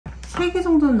3개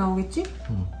정도는 나오겠지?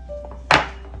 응.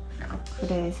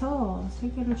 그래서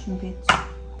 3개를 준비했지.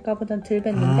 아까보단 덜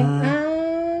뱉는데?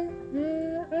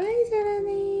 아이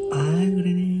잘하네. 아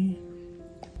그러네.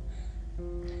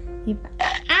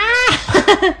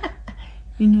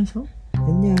 이 녀석.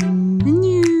 안녕.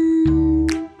 안녕.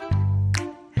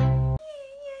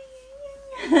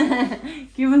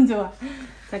 기분 좋아.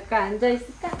 잠깐 앉아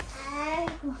있을까?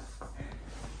 아이고.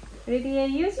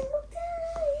 우리의 이유식 먹자.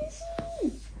 이유식.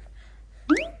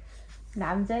 응?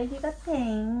 남자애기 같아.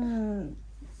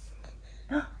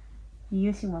 헉,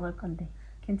 이유식 먹을 건데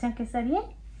괜찮겠어, 리에?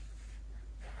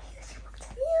 이유식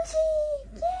먹자. 이유식.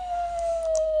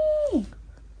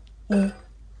 예. 예.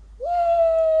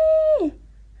 예.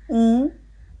 응.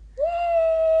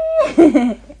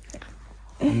 예.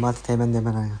 엄마한테 대면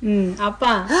하냐. 응,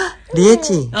 아빠.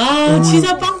 리했지? 아,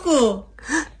 진짜 빵꾸.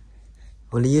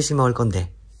 원래 이유식 먹을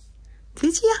건데.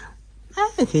 그지야? 아,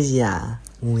 그지야.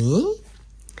 우이?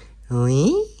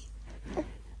 우이?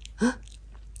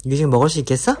 이유식 먹을 수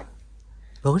있겠어?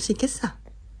 먹을 수 있겠어?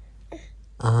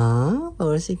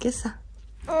 먹을 수 있겠어?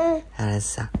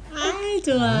 알았어. 아이,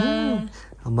 좋아.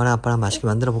 엄마랑 아빠랑 맛있게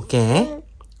만들어 볼게.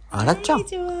 알았죠? 아이,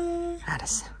 좋아.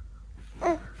 알았어.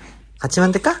 같이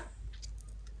만들까?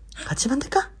 같이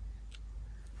만들까?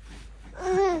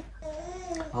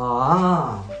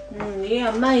 이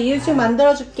엄마 이유식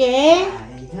만들어줄게.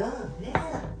 아이고, 그래.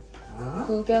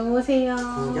 구경 오세요.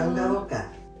 구경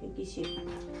가볼까? 120.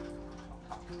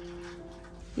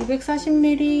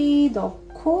 240ml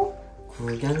넣고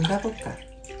구경 가볼까?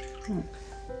 응.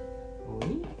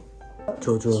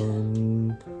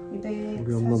 조준.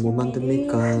 우리 엄마 뭐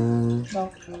만듭니까?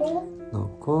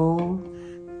 넣고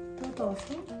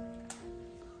뜯어서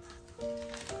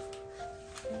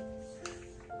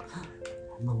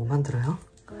엄마 뭐 만들어요?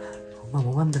 엄마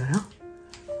뭐 만들어요?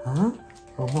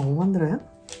 엄마 뭐 만들어요?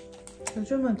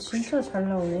 요즘은 진짜 잘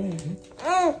나오네.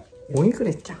 오이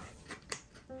그랬죠?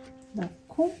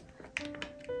 넣고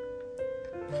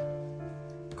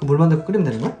그 물 만들고 끓이면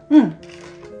되는 거야? 응.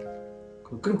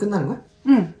 그럼 끓이면 끝나는 거야?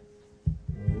 응.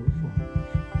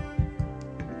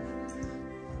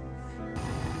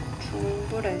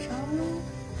 중불에서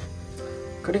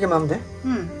끓이기만 하면 돼?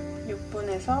 응.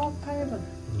 6분에서 8분.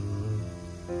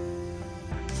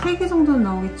 3개 정도는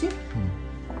나오겠지?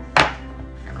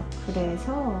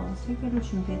 그래서 3개를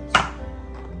준비했지.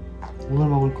 오늘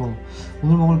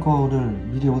먹을 거를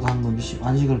미리 여기다 한번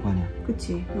안 식을 거 아니야?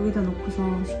 그치. 여기다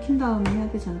놓고서 식힌 다음에 해야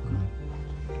되지 않을까?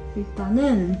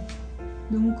 일단은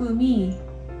눈금이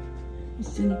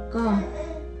있으니까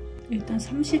일단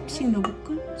 30씩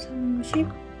넣어볼까? 30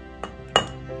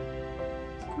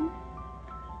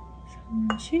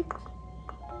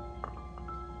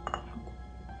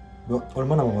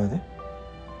 얼마나 먹어야 돼?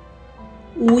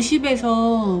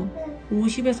 50에서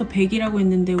 100이라고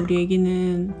했는데 우리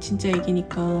애기는 진짜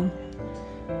애기니까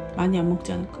많이 안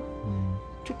먹지 않을까?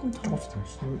 조금 더. 조금씩 더.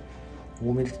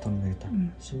 5ml 더 넣으면 되겠다.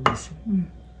 10ml씩.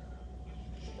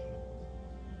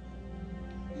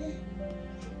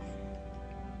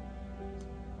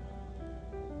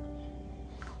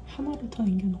 하나를 더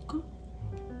남겨놓을까?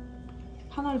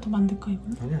 하나를 더 만들까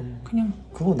이거는? 아니. 그냥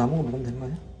그거 남은 거 먹으면 되는 거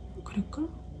아니야? 그럴까?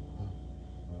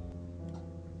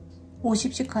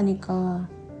 50씩 하니까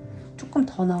조금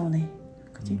더 나오네.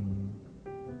 그치?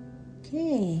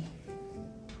 오케이.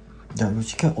 야,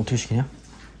 이거 어떻게 시키냐?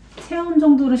 체온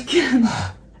정도로 시키는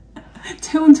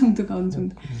체온 정도가 어느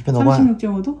정도? 입에 넣어봐야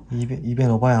 36.5도? 입에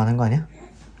넣어봐야 아는 거 아니야?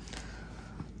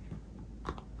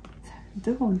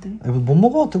 뜨거운데? 이거 못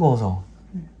먹어, 뜨거워서.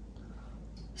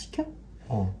 시켜?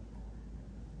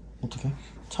 어떻게?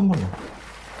 찬물로.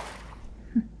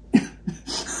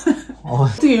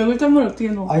 어떻게 여길 찬물을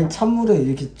어떻게 넣어? 아니 찬물에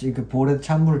이렇게 볼에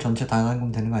찬물 전체 다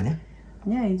담그면 되는 거 아니야?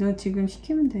 아니야, 이제 지금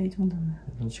식히면 돼, 이 정도면.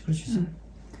 넌 식을 수 있어?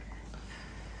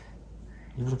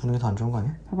 입으로 부는 게 더 안 좋은 거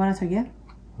아니야? 봐봐라 자기야.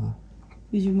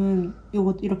 요즘은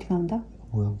요거 이렇게 나온다?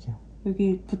 뭐야 여기야?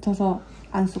 여기 붙어서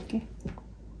안 쏟게.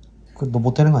 그 너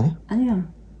못 떼는 거 아니야? 아니야.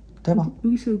 떼봐.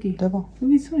 여기 있어 여기. 떼봐.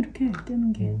 여기 있어 이렇게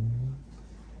떼는 게.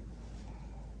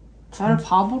 나를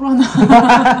바보로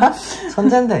하나.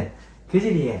 천재인데 그지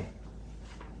리에?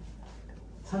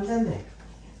 천재인데.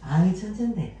 아이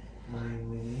천재인데.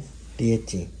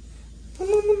 리했지?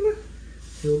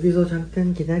 여기서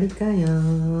잠깐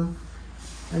기다릴까요?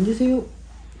 앉으세요.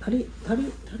 다리.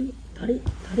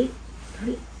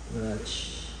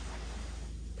 그렇지.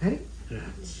 다리.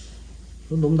 그렇지.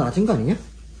 너 너무 낮은 거 아니냐?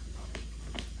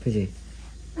 그지?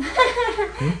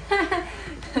 응?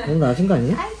 너무 낮은 거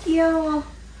아니냐? 아 귀여워.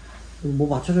 뭐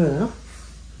맞춰줘야 되나?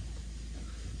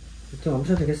 좀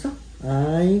멈춰도 되겠어?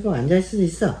 아이고 앉아있을 수도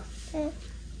있어. 응.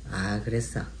 아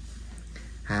그랬어.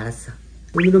 알았어.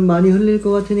 오늘은 많이 흘릴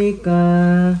것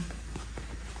같으니까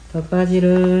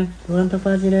턱받이를, 노란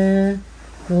턱받이를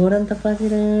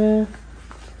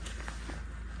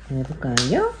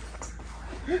해볼까요?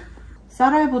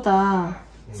 쌀알보다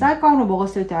쌀가루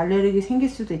먹었을 때 알레르기 생길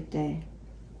수도 있대.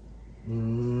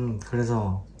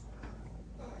 그래서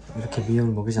이렇게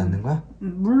미역을 먹이지 않는 거야?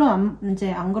 물론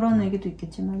이제 안 그러는 애기도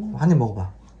있겠지만. 한 입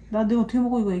먹어봐. 나 내가 어떻게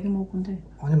먹어? 이거 애기 먹을 건데.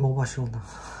 한 입 먹어봐, 시원아.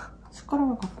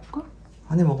 숟가락을 갖고 올까?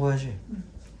 한 입 먹어야지.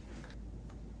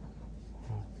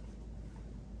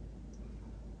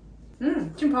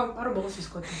 지금 바로 먹을 수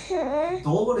있을 것 같아.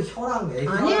 너를 혀랑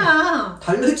애기가 아니야.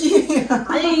 다르지?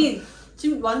 아니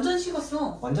지금 완전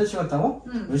식었어. 완전 식었다고?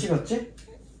 응. 왜 식었지?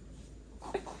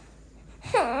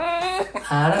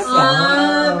 알았어.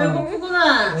 아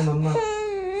배고프구나. 엄마.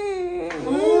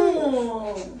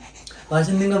 오.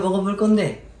 맛있는 거 먹어볼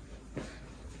건데.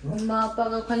 엄마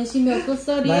아빠가 관심이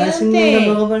없었어 맛있는 리한테.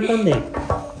 거 먹어볼 건데.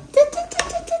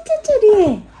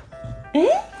 리. 에?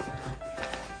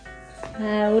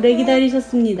 아 오래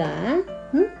기다리셨습니다.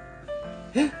 응?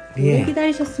 오래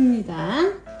기다리셨습니다.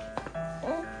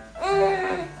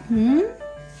 응?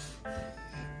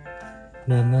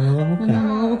 엄마 먹어볼까? 엄마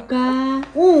먹어볼까?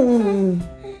 오.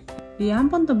 리아 한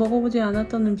번도 먹어보지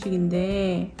않았던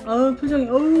음식인데. 표정이.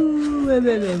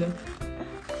 왜?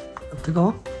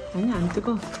 뜨거워? 아니 안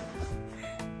뜨거.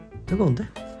 뜨거운데?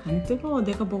 안 뜨거워.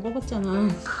 내가 먹어봤잖아.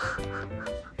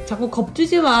 자꾸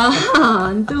겁주지 마.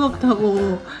 안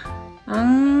뜨겁다고.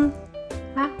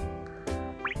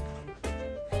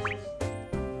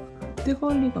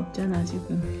 뜨거울 리가 없잖아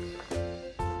지금.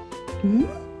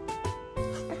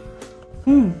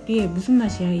 이게 무슨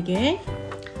맛이야 이게?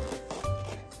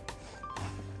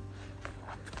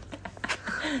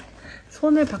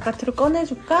 손을 바깥으로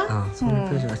꺼내줄까? 손을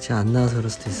펴지 같이 안 나와서 그럴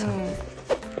수도 있어.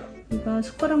 이거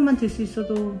숟가락만 들 수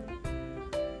있어도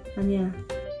아니야.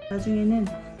 나중에는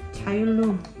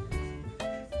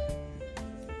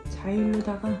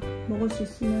자율로다가 먹을 수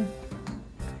있으면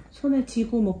손에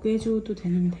쥐고 먹게 해줘도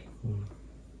되는데.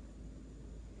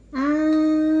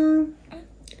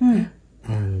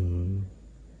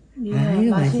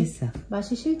 이거 맛있어.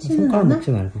 맛이 싫지는 손가락 않아?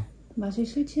 먹지 말고. 맛이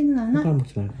싫지는 않아? 손가락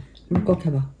먹지 말고. 꿀꺽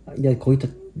해봐. 야 거의 다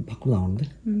밖으로 나오는데?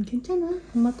 괜찮아.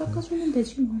 엄마 닦아주면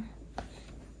되지 뭐.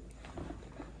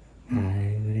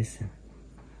 아이 그랬어.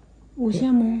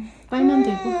 옷이야 뭐 빨면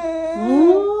되고.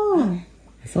 오.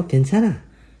 썩 괜찮아.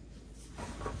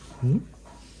 응?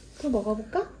 또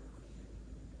먹어볼까?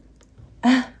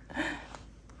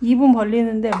 2분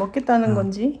벌리는데 먹겠다는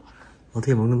건지.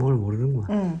 어떻게 먹는 법을 모르는구나.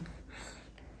 응.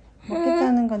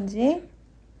 먹겠다는 건지.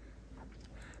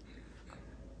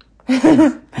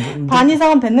 반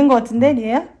이상은 뱉는 것 같은데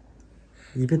리에야?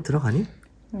 입에 들어가니?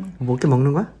 응. 먹게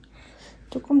먹는 거야?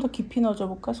 조금 더 깊이 넣어줘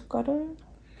볼까 숟갈을?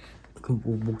 그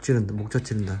목 찌른다. 목젖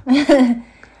찌른다.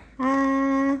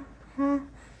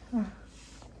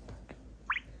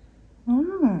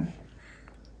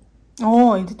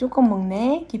 이제 조금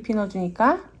먹네. 깊이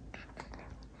넣어주니까.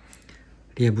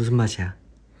 리에 무슨 맛이야?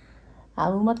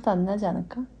 아무 맛도 안 나지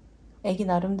않을까? 애기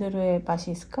나름대로의 맛이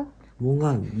있을까?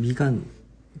 뭔가 미간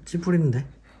찌푸리는데?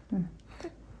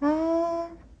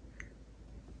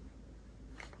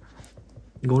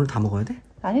 이거 오늘 다 먹어야 돼?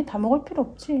 아니 다 먹을 필요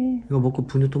없지. 이거 먹고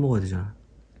분유 또 먹어야 되잖아.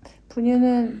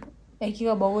 분유는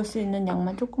애기가 먹을 수 있는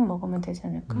양만 조금 먹으면 되지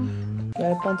않을까?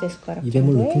 10번째 숟가락 입에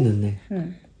물 넣긴 넣네.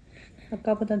 응.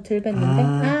 아까보단 덜 뱉는데?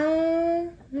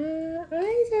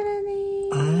 아이 잘하네.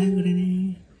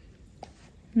 그러네.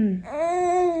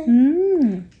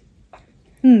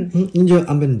 이제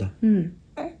안 뱉는다.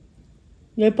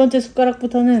 10번째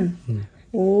숟가락부터는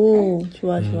오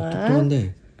좋아.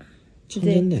 똑똑한데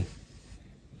천재인데.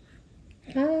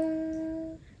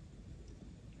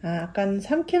 약간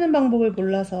삼키는 방법을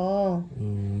몰라서.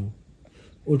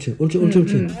 옳지.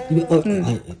 입에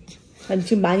아니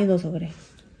지금 많이 넣어서 그래.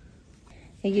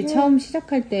 이게 처음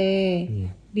시작할 때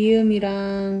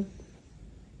미음이랑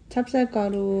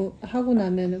찹쌀가루 하고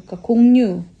나면, 그러니까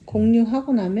공유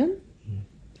하고 나면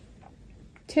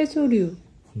채소류,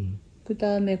 그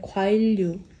다음에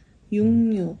과일류,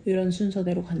 육류 이런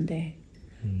순서대로 간대.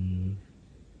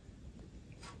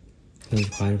 그래서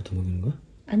과일부터 먹는 거야?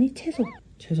 아니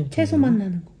채소만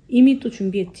나는 거. 이미 또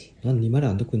준비했지. 난 네 말에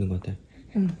안 듣고 있는 것 같아.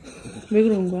 응. 왜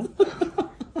그러는 거야?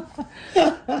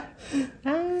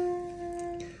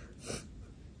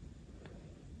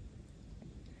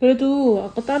 그래도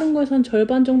아까 다른 거에선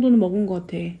절반 정도는 먹은 것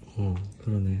같아.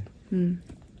 그러네.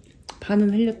 반은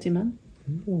흘렸지만.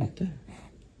 뭐 어때?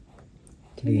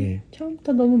 되게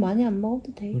처음부터 너무 많이 안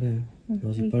먹어도 돼. 그래. 너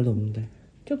이빨도 없는데.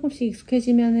 조금씩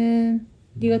익숙해지면은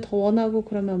네가 더 원하고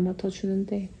그러면 엄마 더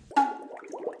주는데.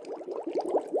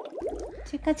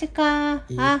 치카.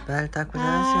 이빨 닦고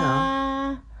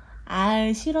자세요.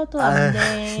 싫어도 안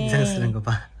돼. 인상 쓰는 거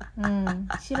봐. 응,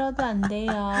 싫어도 안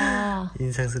돼요.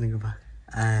 인상 쓰는 거 봐.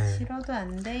 싫어도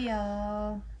안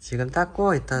돼요. 지금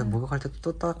닦고 이따 목욕할 때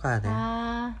또 닦아야 돼.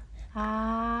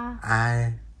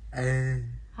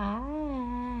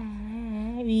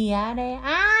 위아래.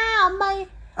 엄마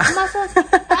손.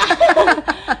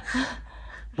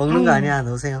 먹는 거 아니야.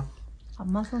 놓으세요.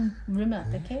 엄마 손 물면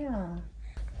어떡해요.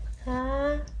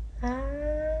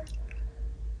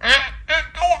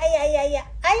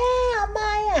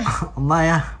 엄마야.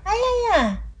 엄마야.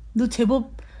 너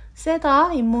제법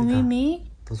세다, 잇몸 그러니까.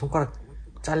 힘이. 너 손가락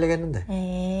잘리겠는데.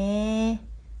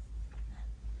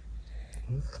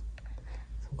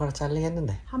 손가락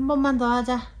잘리겠는데. 한 번만 더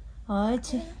하자.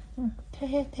 옳지. 응,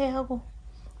 퇴하고.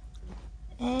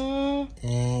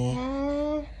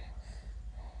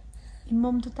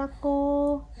 잇몸도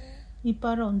닦고.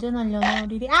 이빨을 언제 날려나,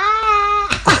 우리.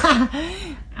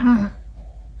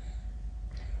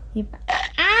 이빨.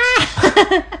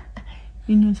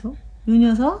 이 녀석?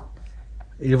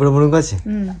 일부러 보는 거지?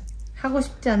 응. 하고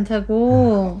싶지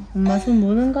않다고 엄마 손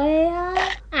모는 거예요.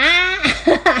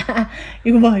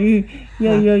 이거 봐.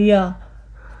 야.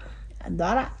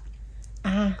 놔라.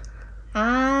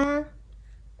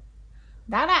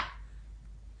 놔라.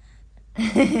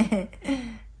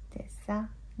 됐어.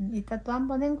 이따 또 한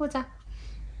번 헹구자.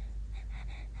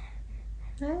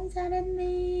 아이,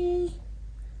 잘했네.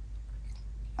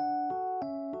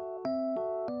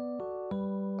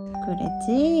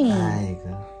 그랬지? 아이고.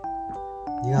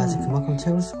 네가 아직 그만큼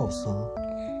채울 수가 없어.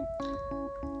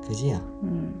 그지야?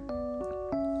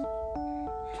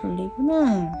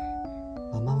 졸리구나.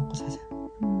 맘마 먹고 자자.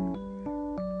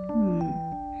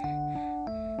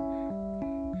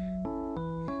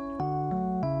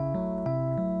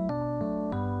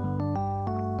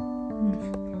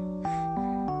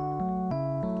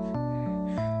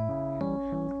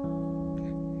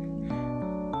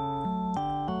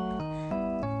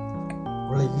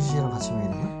 원래 유시랑 같이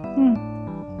먹는 거야? 응.